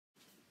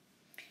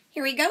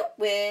Here we go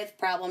with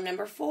problem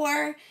number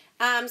 4.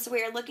 So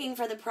we are looking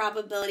for the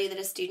probability that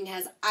a student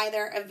has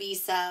either a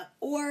Visa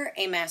or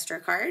a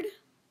MasterCard.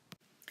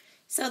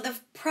 So the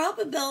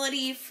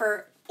probability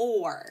for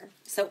or.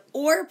 So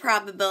or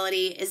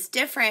probability is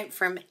different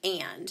from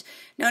and.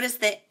 Notice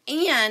that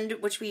and,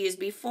 which we used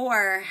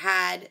before,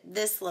 had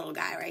this little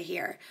guy right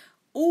here.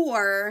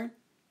 Or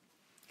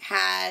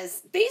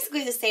has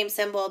basically the same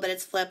symbol, but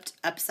it's flipped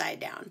upside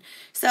down.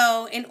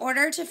 So in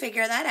order to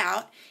figure that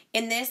out,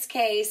 in this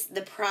case,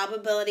 the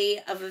probability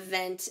of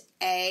event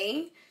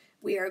A,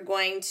 we are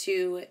going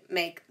to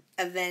make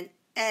event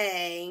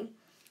A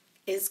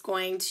is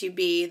going to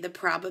be the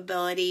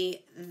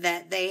probability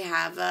that they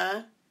have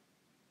a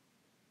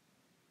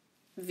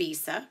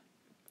Visa,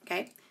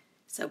 okay?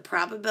 So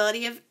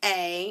probability of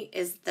A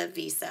is the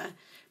Visa.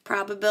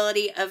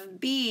 Probability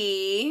of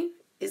B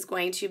is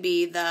going to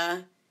be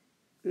the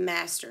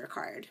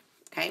MasterCard,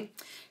 okay?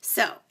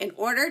 So in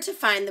order to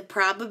find the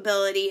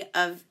probability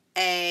of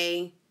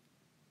A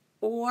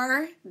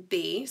or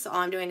B, so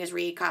all I'm doing is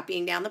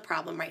recopying down the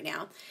problem right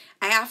now,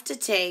 I have to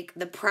take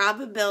the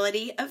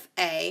probability of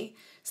A.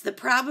 So the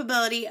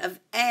probability of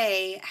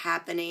A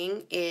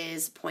happening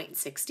is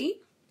 0.60.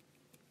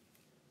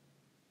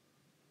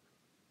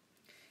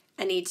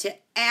 I need to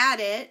add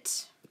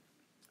it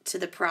to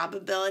the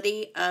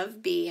probability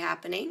of B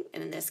happening,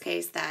 and in this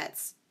case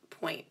that's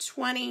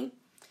 0.20.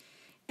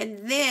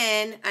 And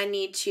then I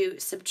need to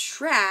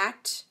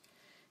subtract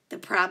the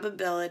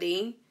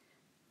probability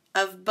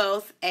of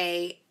both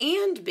A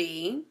and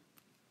B,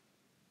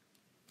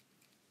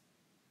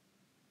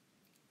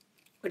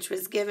 which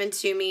was given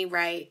to me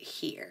right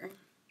here.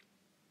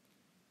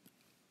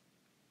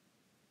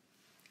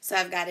 So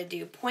I've got to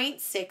do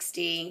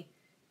 0.60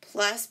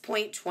 plus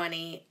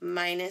 0.20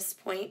 minus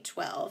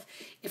 0.12.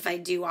 If I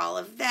do all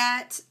of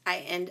that, I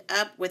end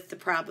up with the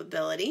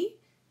probability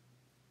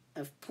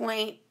of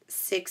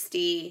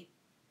 0.68.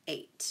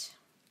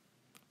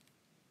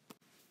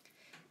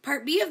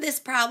 Part B of this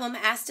problem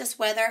asked us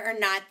whether or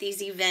not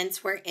these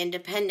events were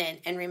independent.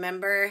 And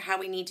remember how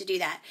we need to do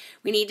that.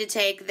 We need to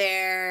take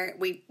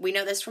we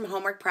know this from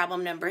homework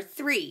problem number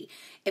 3.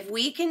 If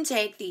we can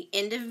take the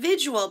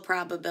individual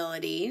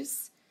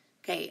probabilities,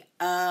 okay,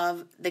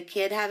 of the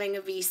kid having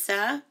a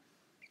Visa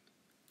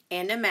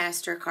and a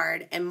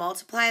MasterCard and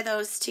multiply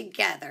those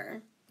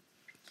together,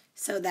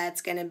 so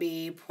that's going to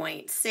be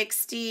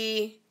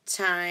 0.60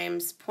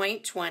 times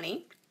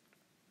 0.20.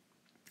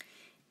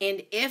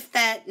 And if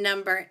that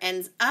number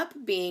ends up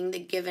being the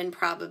given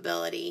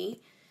probability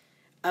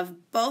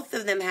of both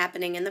of them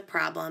happening in the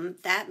problem,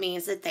 that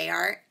means that they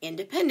are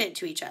independent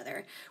to each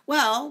other.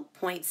 Well,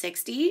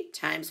 0.60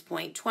 times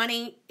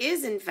 0.20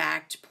 is in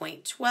fact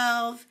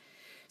 0.12.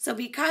 So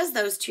because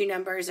those two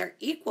numbers are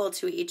equal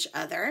to each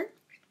other,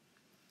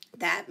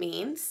 that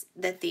means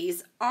that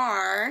these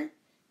are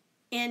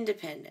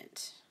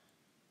independent.